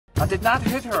I did not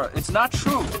hit her. It's not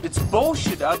true. It's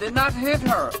bullshit. I did not hit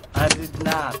her. I did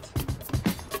not.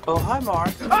 Oh, hi, Mark.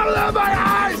 Open up my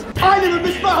eyes! I never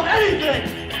misspelled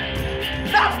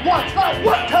anything! Not once, not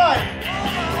one time!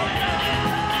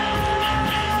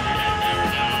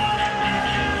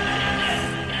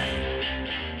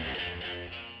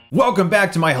 Welcome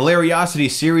back to my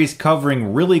Hilariocity series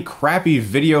covering really crappy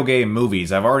video game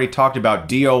movies. I've already talked about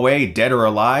DOA, Dead or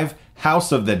Alive,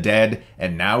 House of the Dead,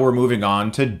 and now we're moving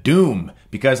on to Doom.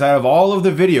 Because out of all of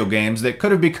the video games that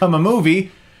could have become a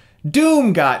movie,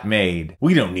 Doom got made.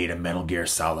 We don't need a Metal Gear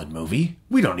Solid movie.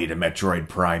 We don't need a Metroid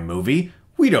Prime movie.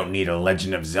 We don't need a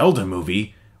Legend of Zelda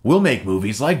movie. We'll make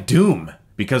movies like Doom.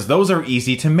 Because those are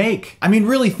easy to make. I mean,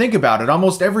 really think about it.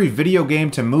 Almost every video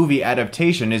game to movie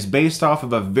adaptation is based off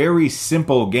of a very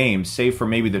simple game, save for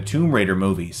maybe the Tomb Raider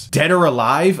movies. Dead or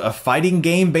Alive, a fighting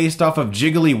game based off of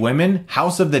jiggly women.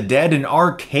 House of the Dead, an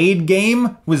arcade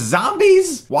game with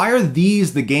zombies? Why are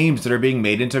these the games that are being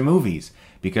made into movies?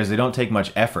 Because they don't take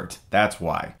much effort, that's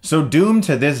why. So Doom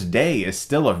to this day is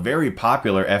still a very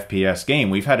popular FPS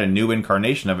game. We've had a new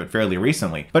incarnation of it fairly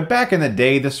recently. But back in the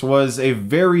day, this was a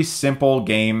very simple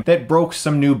game that broke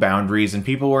some new boundaries and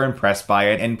people were impressed by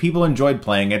it and people enjoyed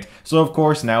playing it. So of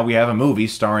course now we have a movie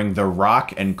starring The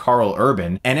Rock and Karl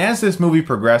Urban. And as this movie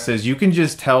progresses, you can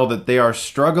just tell that they are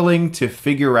struggling to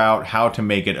figure out how to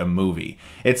make it a movie.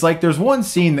 It's like there's one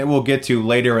scene that we'll get to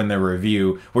later in the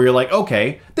review where you're like,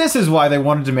 okay, this is why they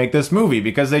wanted to make this movie,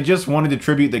 because they just wanted to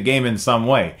tribute the game in some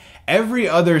way. Every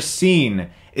other scene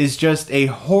is just a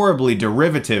horribly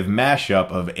derivative mashup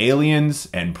of Aliens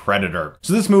and Predator.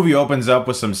 So this movie opens up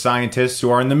with some scientists who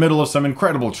are in the middle of some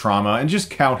incredible trauma, and just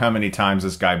count how many times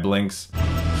this guy blinks.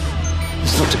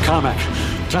 This is Dr. Carmack,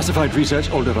 classified research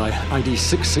Alderai, ID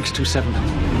 6627.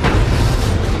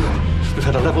 We've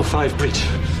had a level 5 breach.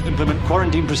 Implement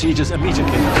quarantine procedures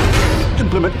immediately.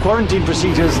 Implement quarantine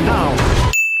procedures now.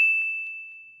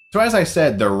 So as I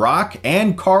said, The Rock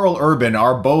and Karl Urban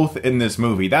are both in this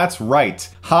movie. That's right.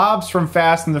 Hobbs from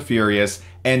Fast and the Furious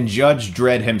and Judge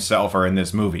Dredd himself are in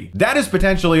this movie. That is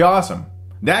potentially awesome.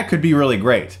 That could be really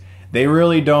great. They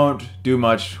really don't do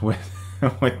much with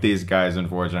these guys,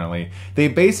 unfortunately. They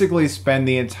basically spend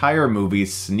the entire movie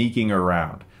sneaking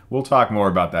around. We'll talk more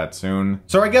about that soon.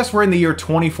 So I guess we're in the year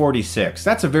 2046.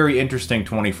 That's a very interesting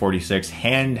 2046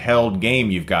 handheld game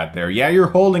you've got there. Yeah, you're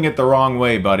holding it the wrong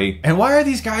way, buddy. And why are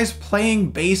these guys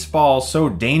playing baseball so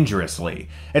dangerously?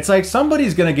 It's like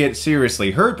somebody's gonna get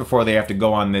seriously hurt before they have to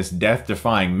go on this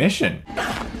death-defying mission.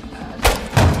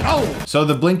 Oh! So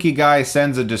the blinky guy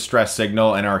sends a distress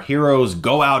signal and our heroes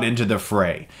go out into the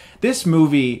fray. This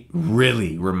movie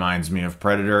really reminds me of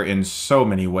Predator in so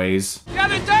many ways. The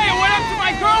other day I went up to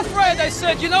my girlfriend. I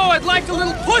said, you know, I'd like a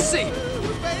little pussy.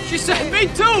 She said, me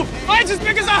too. Mine's as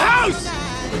big as a house.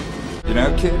 You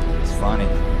know, kid, it's funny.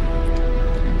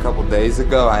 A couple days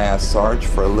ago, I asked Sarge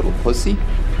for a little pussy.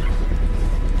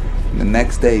 And the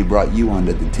next day, he brought you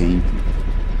onto the team.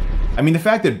 I mean, the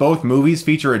fact that both movies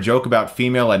feature a joke about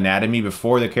female anatomy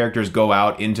before the characters go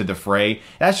out into the fray,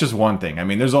 that's just one thing. I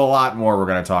mean, there's a lot more we're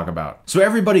gonna talk about. So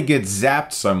everybody gets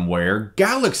zapped somewhere,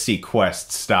 Galaxy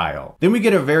Quest style. Then we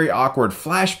get a very awkward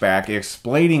flashback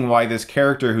explaining why this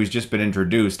character who's just been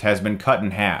introduced has been cut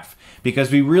in half.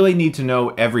 Because we really need to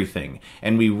know everything,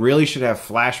 and we really should have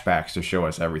flashbacks to show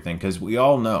us everything, because we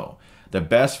all know the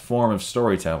best form of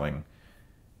storytelling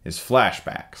is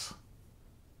flashbacks.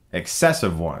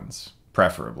 Excessive ones,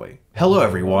 preferably. Hello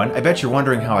everyone, I bet you're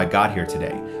wondering how I got here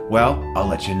today. Well, I'll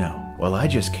let you know. Well, I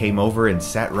just came over and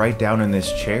sat right down in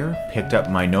this chair, picked up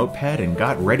my notepad, and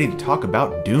got ready to talk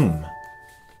about Doom.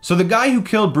 So the guy who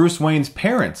killed Bruce Wayne's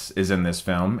parents is in this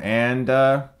film, and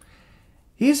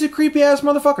he's a creepy-ass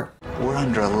motherfucker. We're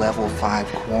under a level 5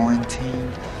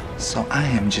 quarantine, so I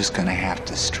am just gonna have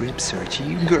to strip search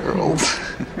you girls.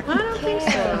 I don't think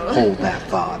so. Hold that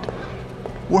thought.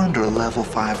 We're under a level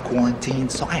 5 quarantine,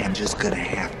 so I am just gonna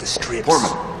have to strip.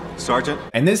 Sergeant?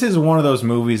 And this is one of those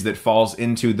movies that falls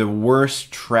into the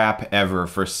worst trap ever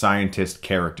for scientist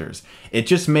characters. It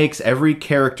just makes every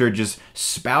character just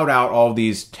spout out all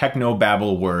these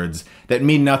technobabble words that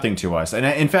mean nothing to us. And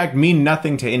in fact, mean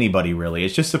nothing to anybody, really.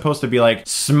 It's just supposed to be like,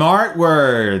 smart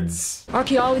words.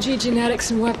 Archaeology,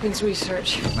 genetics, and weapons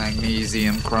research.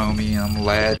 Magnesium, chromium,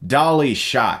 lead. Dolly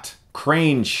shot,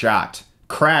 crane shot,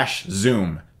 crash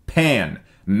zoom, pan,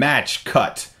 match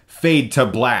cut, fade to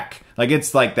black. Like,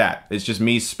 it's like that. It's just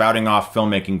me spouting off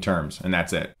filmmaking terms, and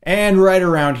that's it. And right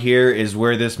around here is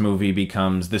where this movie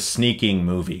becomes the sneaking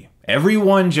movie.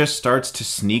 Everyone just starts to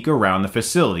sneak around the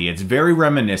facility. It's very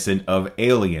reminiscent of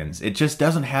Aliens. It just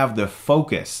doesn't have the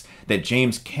focus that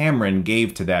James Cameron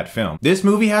gave to that film. This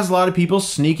movie has a lot of people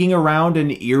sneaking around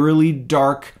an eerily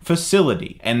dark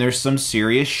facility, and there's some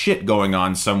serious shit going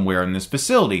on somewhere in this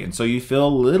facility, and so you feel a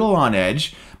little on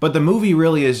edge, but the movie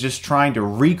really is just trying to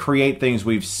recreate things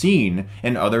we've seen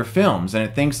in other films, and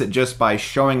it thinks that just by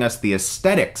showing us the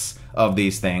aesthetics of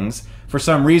these things, for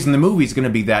some reason the movie's gonna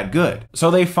be that good.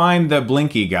 So they find the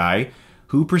Blinky guy,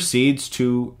 who proceeds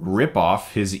to rip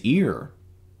off his ear.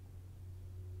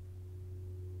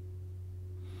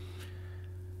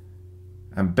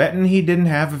 I'm betting he didn't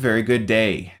have a very good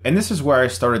day. And this is where I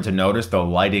started to notice the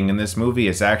lighting in this movie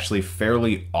is actually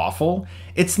fairly awful.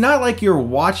 It's not like you're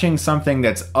watching something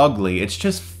that's ugly, it's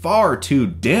just far too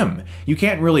dim. You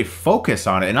can't really focus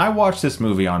on it, and I watched this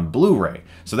movie on Blu-ray,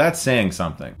 so that's saying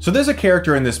something. So there's a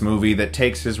character in this movie that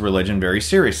takes his religion very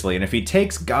seriously, and if he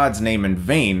takes God's name in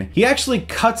vain, he actually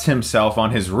cuts himself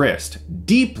on his wrist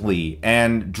deeply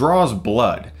and draws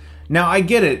blood. Now I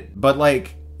get it, but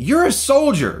like, you're a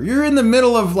soldier. You're in the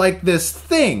middle of like this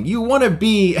thing. You want to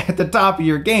be at the top of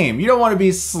your game. You don't want to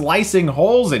be slicing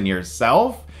holes in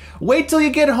yourself. Wait till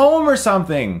you get home or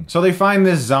something. So they find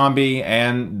this zombie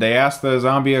and they ask the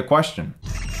zombie a question.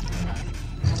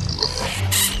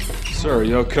 Sir, are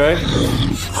you okay?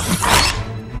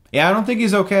 Yeah, I don't think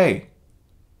he's okay.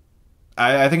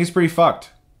 I think he's pretty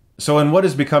fucked. So in what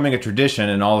is becoming a tradition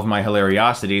in all of my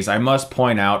Hilariocities, I must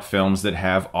point out films that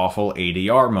have awful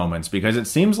ADR moments, because it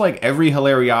seems like every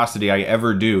Hilariocity I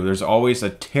ever do, there's always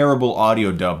a terrible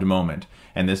audio dubbed moment.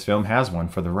 And this film has one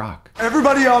for The Rock.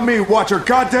 Everybody on me, watch your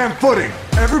goddamn footing.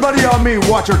 Everybody on me,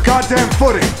 watch your goddamn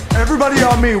footing. Everybody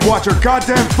on me, watch your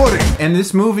goddamn footing. And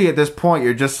this movie, at this point,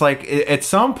 you're just like, at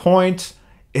some point,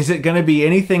 is it going to be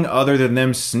anything other than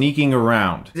them sneaking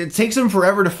around? It takes them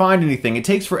forever to find anything. It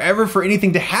takes forever for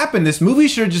anything to happen. This movie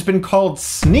should have just been called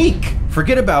Sneak.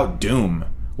 Forget about Doom.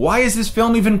 Why is this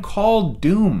film even called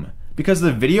Doom? Because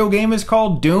the video game is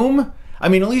called Doom? I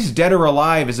mean, at least Dead or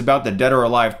Alive is about the Dead or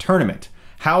Alive tournament.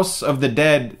 House of the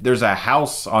Dead, there's a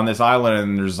house on this island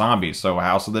and there's zombies, so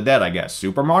House of the Dead, I guess.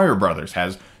 Super Mario Brothers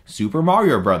has Super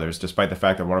Mario Brothers, despite the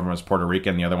fact that one of them is Puerto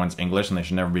Rican and the other one's English, and they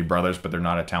should never be brothers, but they're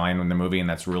not Italian in the movie, and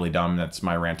that's really dumb. That's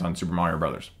my rant on Super Mario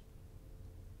Brothers.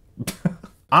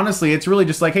 Honestly, it's really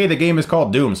just like, hey, the game is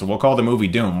called Doom, so we'll call the movie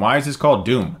Doom. Why is this called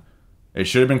Doom? It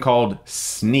should have been called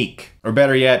Sneak. Or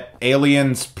better yet,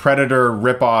 Aliens Predator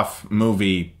ripoff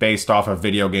movie based off a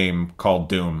video game called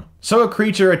Doom. So a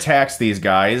creature attacks these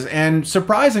guys, and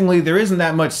surprisingly, there isn't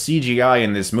that much CGI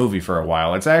in this movie for a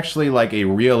while. It's actually like a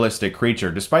realistic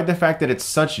creature, despite the fact that it's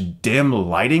such dim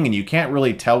lighting and you can't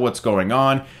really tell what's going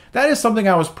on. That is something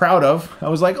I was proud of. I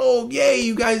was like, oh, yay,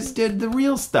 you guys did the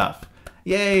real stuff.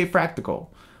 Yay,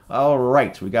 practical. All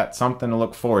right, we got something to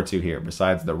look forward to here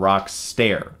besides The Rock's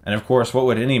stare. And of course, what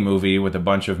would any movie with a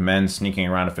bunch of men sneaking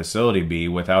around a facility be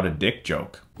without a dick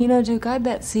joke? You know, Duke, I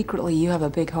bet secretly you have a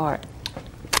big heart.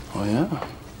 Oh, yeah?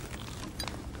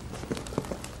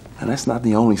 And that's not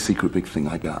the only secret big thing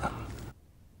I got.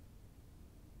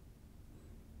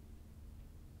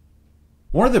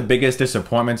 One of the biggest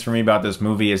disappointments for me about this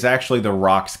movie is actually The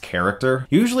Rock's character.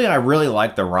 Usually I really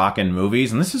like The Rock in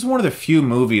movies, and this is one of the few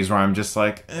movies where I'm just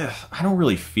like, ugh, I don't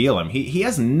really feel him. He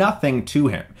has nothing to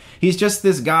him. He's just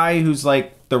this guy who's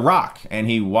like The Rock, and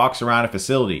he walks around a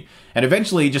facility. And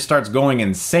eventually he just starts going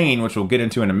insane, which we'll get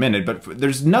into in a minute, but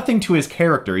there's nothing to his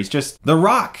character. He's just The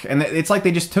Rock. And it's like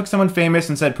they just took someone famous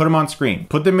and said, put him on screen.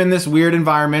 Put them in this weird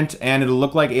environment, and it'll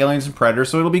look like Aliens and Predators,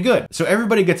 so it'll be good. So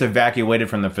everybody gets evacuated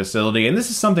from the facility, and this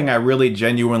is something I really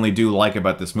genuinely do like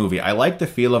about this movie. I like the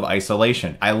feel of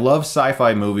isolation. I love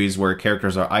sci-fi movies where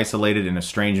characters are isolated in a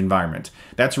strange environment.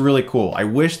 That's really cool. I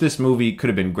wish this movie could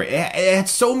have been great. It had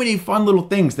so many fun little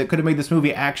things that could have made this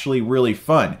movie actually really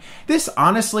fun. This,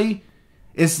 honestly,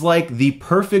 is like the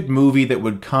perfect movie that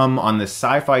would come on the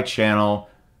Sci-Fi Channel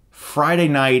Friday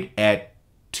night at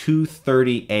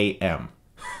 2:30 a.m.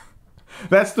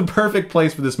 That's the perfect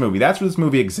place for this movie. That's where this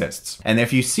movie exists. And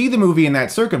if you see the movie in that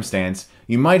circumstance,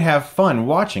 you might have fun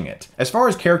watching it. As far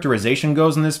as characterization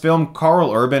goes in this film,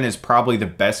 Karl Urban is probably the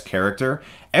best character.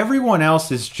 Everyone else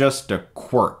is just a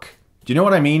quirk. Do you know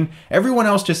what I mean? Everyone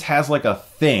else just has like a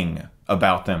thing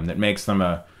about them that makes them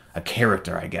a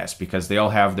character, I guess, because they all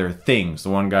have their things. The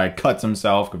one guy cuts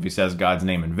himself if he says God's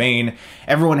name in vain.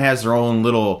 Everyone has their own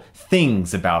little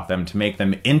things about them to make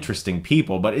them interesting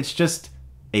people, but it's just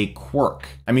a quirk.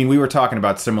 I mean, we were talking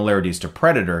about similarities to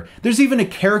Predator. There's even a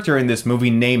character in this movie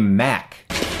named Mac.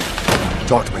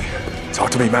 Talk to me. Talk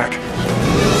to me, Mac.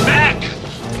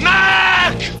 Mac!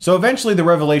 Mac! So eventually the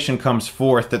revelation comes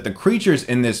forth that the creatures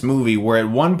in this movie were at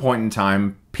one point in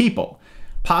time people.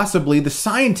 Possibly the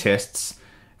scientists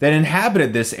that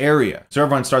inhabited this area. So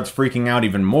everyone starts freaking out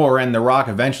even more, and The Rock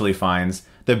eventually finds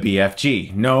the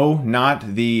BFG. No,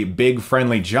 not the big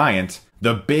friendly giant,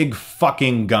 the big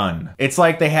fucking gun. It's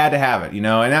like they had to have it, you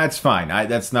know, and that's fine. I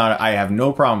have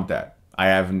no problem with that.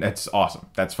 That's awesome.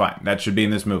 That's fine. That should be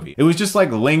in this movie. It was just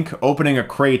like Link opening a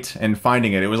crate and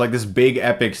finding it. It was like this big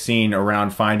epic scene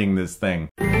around finding this thing.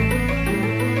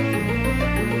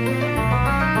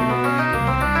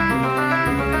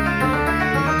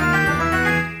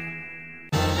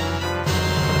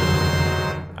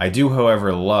 I do,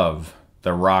 however, love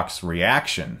The Rock's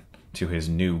reaction to his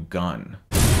new gun.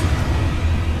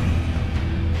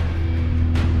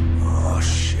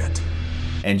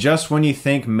 And just when you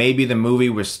think maybe the movie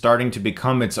was starting to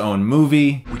become its own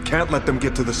movie... We can't let them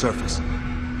get to the surface.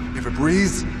 If it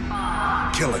breathes,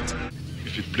 kill it.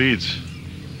 If it bleeds,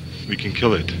 we can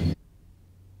kill it.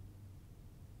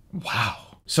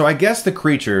 Wow. So I guess the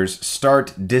creatures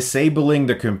start disabling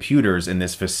the computers in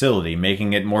this facility,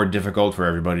 making it more difficult for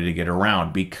everybody to get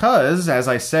around. Because, as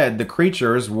I said, the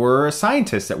creatures were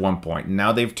scientists at one point, and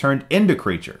now they've turned into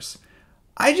creatures.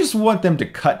 I just want them to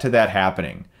cut to that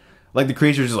happening. Like the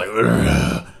creature's just like,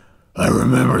 I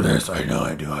remember this. I know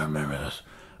I do. I remember this.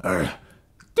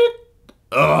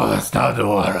 Oh, that's not the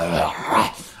one.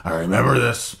 I remember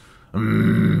this.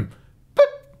 Oh,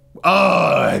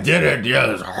 I did it.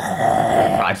 Yes.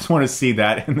 I just want to see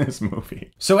that in this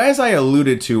movie. So as I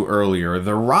alluded to earlier,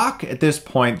 The Rock at this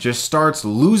point just starts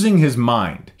losing his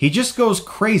mind. He just goes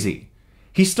crazy.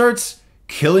 He starts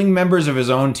killing members of his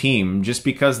own team just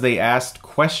because they asked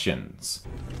questions.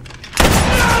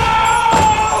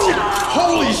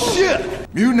 Holy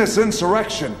shit! Mutinous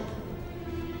insurrection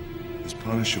is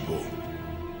punishable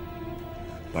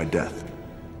by death.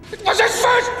 It was his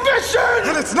first mission!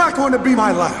 And it's not going to be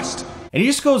my last! And he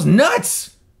just goes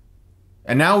nuts!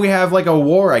 And now we have like a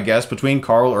war, I guess, between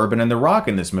Karl Urban and The Rock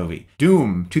in this movie.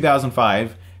 Doom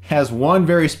 2005 has one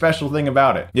very special thing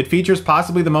about it. It features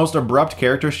possibly the most abrupt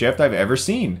character shift I've ever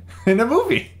seen in a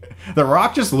movie. The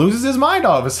Rock just loses his mind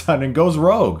all of a sudden and goes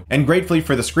rogue. And gratefully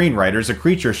for the screenwriters, a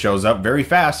creature shows up very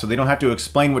fast so they don't have to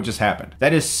explain what just happened.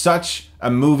 That is such a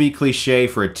movie cliche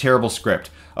for a terrible script.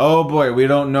 Oh boy, we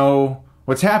don't know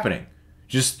what's happening.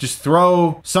 Just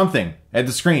throw something at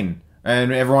the screen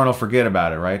and everyone will forget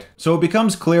about it, right? So it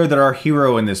becomes clear that our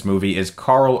hero in this movie is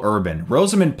Karl Urban.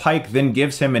 Rosamund Pike then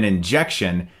gives him an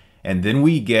injection, and then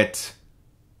we get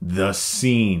the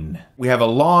scene. We have a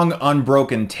long,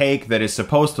 unbroken take that is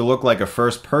supposed to look like a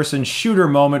first-person shooter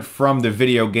moment from the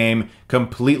video game,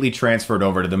 completely transferred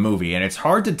over to the movie. And it's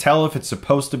hard to tell if it's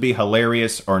supposed to be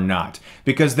hilarious or not,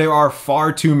 because there are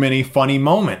far too many funny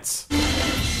moments.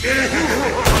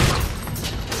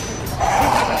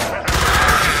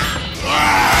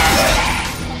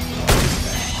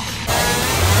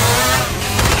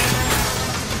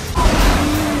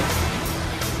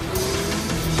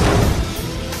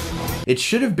 It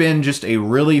should have been just a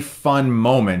really fun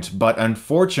moment, but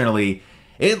unfortunately,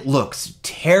 it looks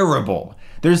terrible.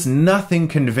 There's nothing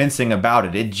convincing about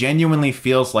it. It genuinely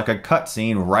feels like a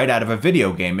cutscene right out of a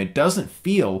video game. It doesn't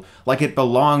feel like it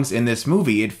belongs in this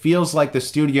movie. It feels like the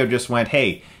studio just went,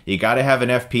 hey, you gotta have an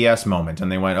FPS moment. And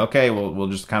they went, okay, we'll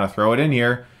just kind of throw it in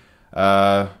here.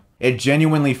 It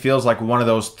genuinely feels like one of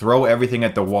those throw everything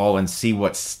at the wall and see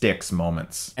what sticks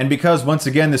moments. And because, once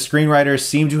again, the screenwriters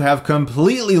seem to have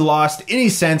completely lost any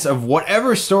sense of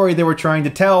whatever story they were trying to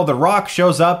tell, The Rock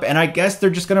shows up and I guess they're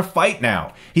just gonna fight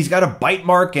now. He's got a bite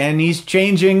mark and he's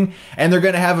changing and they're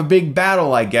gonna have a big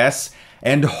battle, I guess.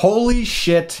 And holy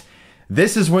shit,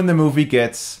 this is when the movie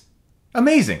gets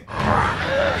amazing.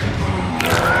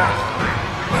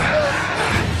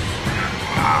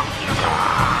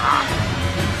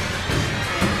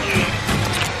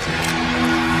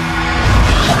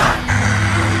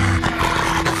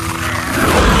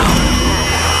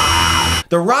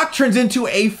 The Rock turns into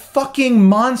a fucking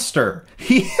monster.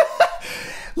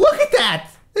 Look at that!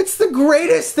 It's the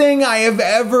greatest thing I have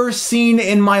ever seen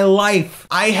in my life.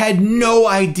 I had no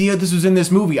idea this was in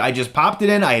this movie. I just popped it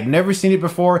in. I had never seen it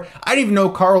before. I didn't even know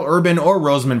Karl Urban or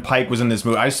Rosamund Pike was in this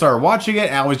movie. I started watching it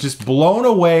and I was just blown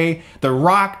away. The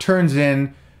Rock turns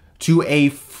in to a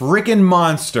frickin'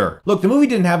 monster. Look, the movie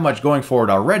didn't have much going for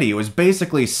it already. It was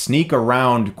basically sneak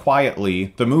around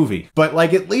quietly, the movie. But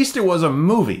like, at least it was a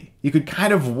movie. You could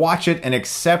kind of watch it and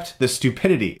accept the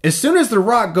stupidity. As soon as The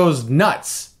Rock goes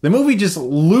nuts, the movie just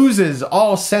loses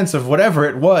all sense of whatever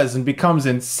it was and becomes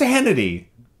insanity.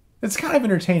 It's kind of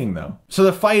entertaining though. So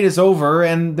the fight is over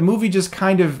and the movie just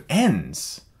kind of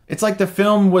ends. It's like the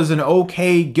film was an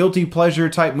okay, guilty pleasure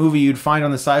type movie you'd find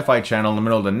on the Sci-Fi Channel in the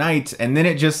middle of the night, and then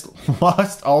it just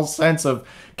lost all sense of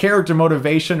character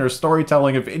motivation or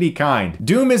storytelling of any kind.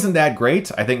 Doom isn't that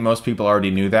great. I think most people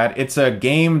already knew that. It's a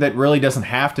game that really doesn't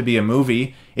have to be a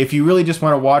movie. If you really just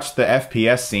want to watch the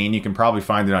FPS scene, you can probably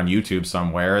find it on YouTube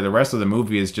somewhere. The rest of the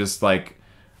movie is just like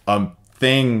a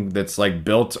thing that's like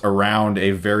built around a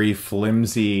very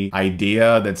flimsy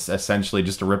idea that's essentially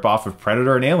just a ripoff of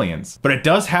Predator and Aliens. But it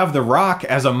does have The Rock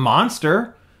as a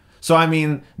monster, so I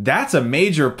mean, that's a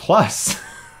major plus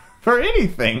for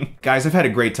anything. Guys, I've had a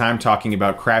great time talking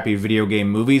about crappy video game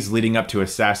movies leading up to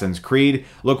Assassin's Creed.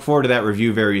 Look forward to that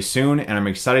review very soon, and I'm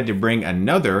excited to bring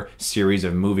another series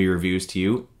of movie reviews to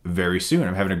you very soon.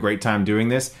 I'm having a great time doing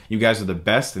this. You guys are the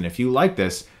best, and if you like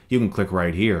this, you can click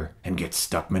right here and get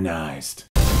Stuckmanized.